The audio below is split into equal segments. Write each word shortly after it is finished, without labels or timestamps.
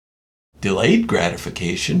Delayed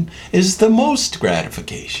gratification is the most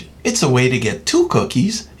gratification. It's a way to get 2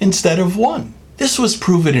 cookies instead of 1. This was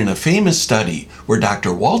proven in a famous study where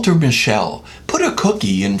Dr. Walter Mischel put a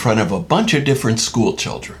cookie in front of a bunch of different school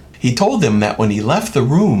children. He told them that when he left the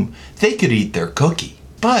room, they could eat their cookie.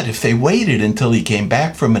 But if they waited until he came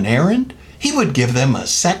back from an errand, he would give them a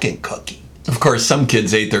second cookie. Of course, some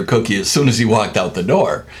kids ate their cookie as soon as he walked out the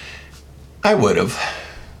door. I would have.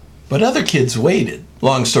 But other kids waited.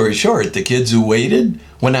 Long story short, the kids who waited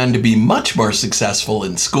went on to be much more successful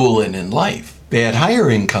in school and in life. They had higher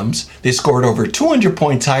incomes, they scored over 200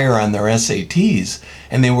 points higher on their SATs,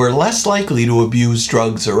 and they were less likely to abuse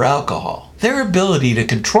drugs or alcohol. Their ability to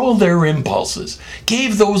control their impulses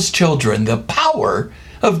gave those children the power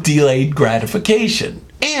of delayed gratification.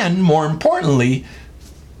 And, more importantly,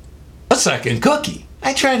 a second cookie.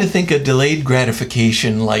 I try to think of delayed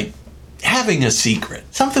gratification like having a secret.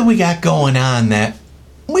 Something we got going on that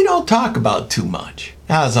we don't talk about too much.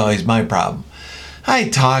 That was always my problem. I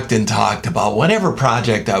talked and talked about whatever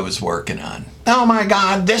project I was working on. Oh my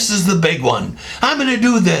God, this is the big one. I'm going to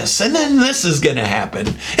do this, and then this is going to happen.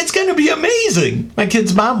 It's going to be amazing. My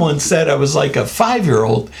kid's mom once said I was like a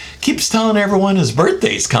 5-year-old, keeps telling everyone his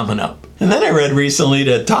birthday's coming up. And then I read recently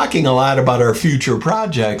that talking a lot about our future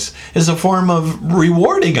projects is a form of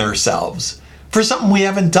rewarding ourselves for something we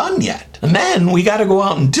haven't done yet. And then we got to go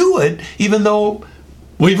out and do it, even though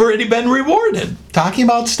we've already been rewarded. Talking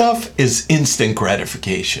about stuff is instant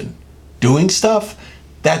gratification. Doing stuff,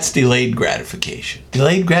 that's delayed gratification.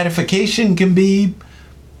 Delayed gratification can be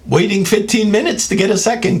waiting 15 minutes to get a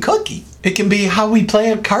second cookie. It can be how we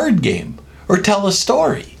play a card game, or tell a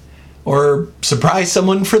story, or surprise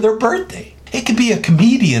someone for their birthday. It could be a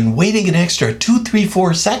comedian waiting an extra 2, 3,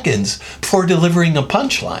 4 seconds before delivering a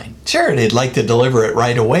punchline. Sure, they'd like to deliver it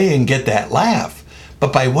right away and get that laugh,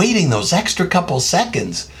 but by waiting those extra couple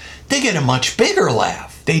seconds, they get a much bigger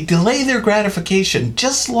laugh. They delay their gratification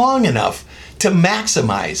just long enough to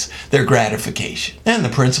maximize their gratification. And the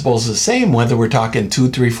principle's the same whether we're talking 2,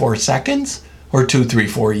 3, 4 seconds or 2, 3,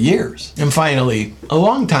 4 years. And finally, a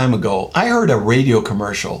long time ago, I heard a radio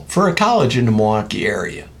commercial for a college in the Milwaukee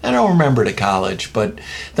area. I don't remember the college, but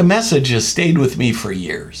the message has stayed with me for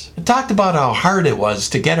years. It talked about how hard it was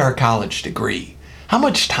to get our college degree, how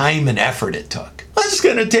much time and effort it took. It's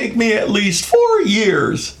going to take me at least 4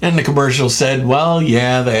 years. And the commercial said, well,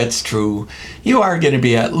 yeah, that's true. You are going to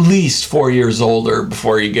be at least 4 years older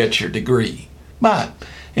before you get your degree. But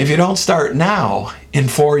if you don't start now, in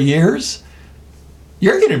 4 years,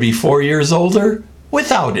 you're going to be 4 years older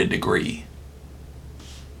without a degree.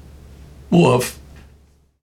 Woof.